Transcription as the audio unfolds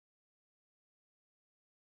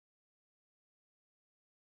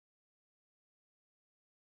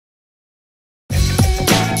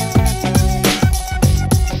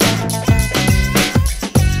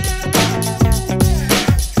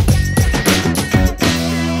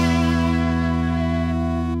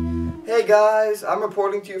guys, I'm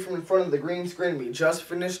reporting to you from in front of the green screen we just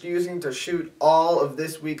finished using to shoot all of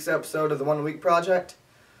this week's episode of the 1 Week Project.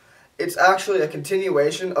 It's actually a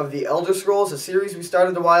continuation of The Elder Scrolls, a series we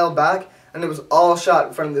started a while back, and it was all shot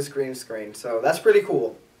in front of this green screen, so that's pretty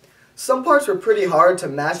cool. Some parts were pretty hard to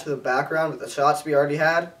match the background with the shots we already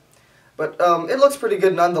had, but it looks pretty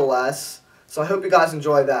good nonetheless, so I hope you guys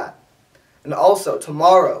enjoy that. And also,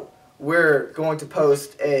 tomorrow, we're going to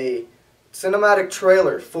post a cinematic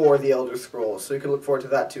trailer for The Elder Scrolls, so you can look forward to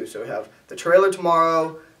that too. So we have the trailer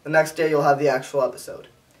tomorrow, the next day you'll have the actual episode.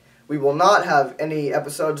 We will not have any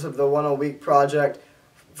episodes of the 1 Week Project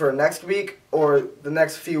for next week or the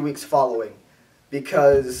next few weeks following,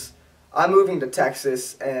 because I'm moving to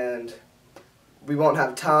Texas and we won't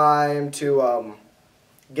have time to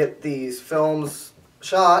get these films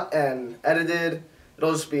shot and edited.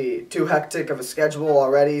 It'll just be too hectic of a schedule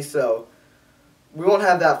already, so we won't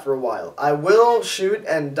have that for a while. I will shoot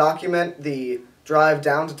and document the drive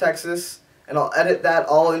down to Texas, and I'll edit that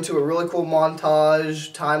all into a really cool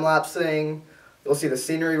montage, time-lapse thing. You'll see the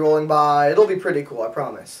scenery rolling by. It'll be pretty cool, I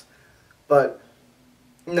promise. But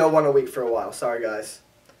no 1 week for a while. Sorry, guys.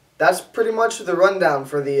 That's pretty much the rundown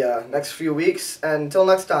for the next few weeks. And until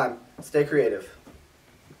next time, stay creative.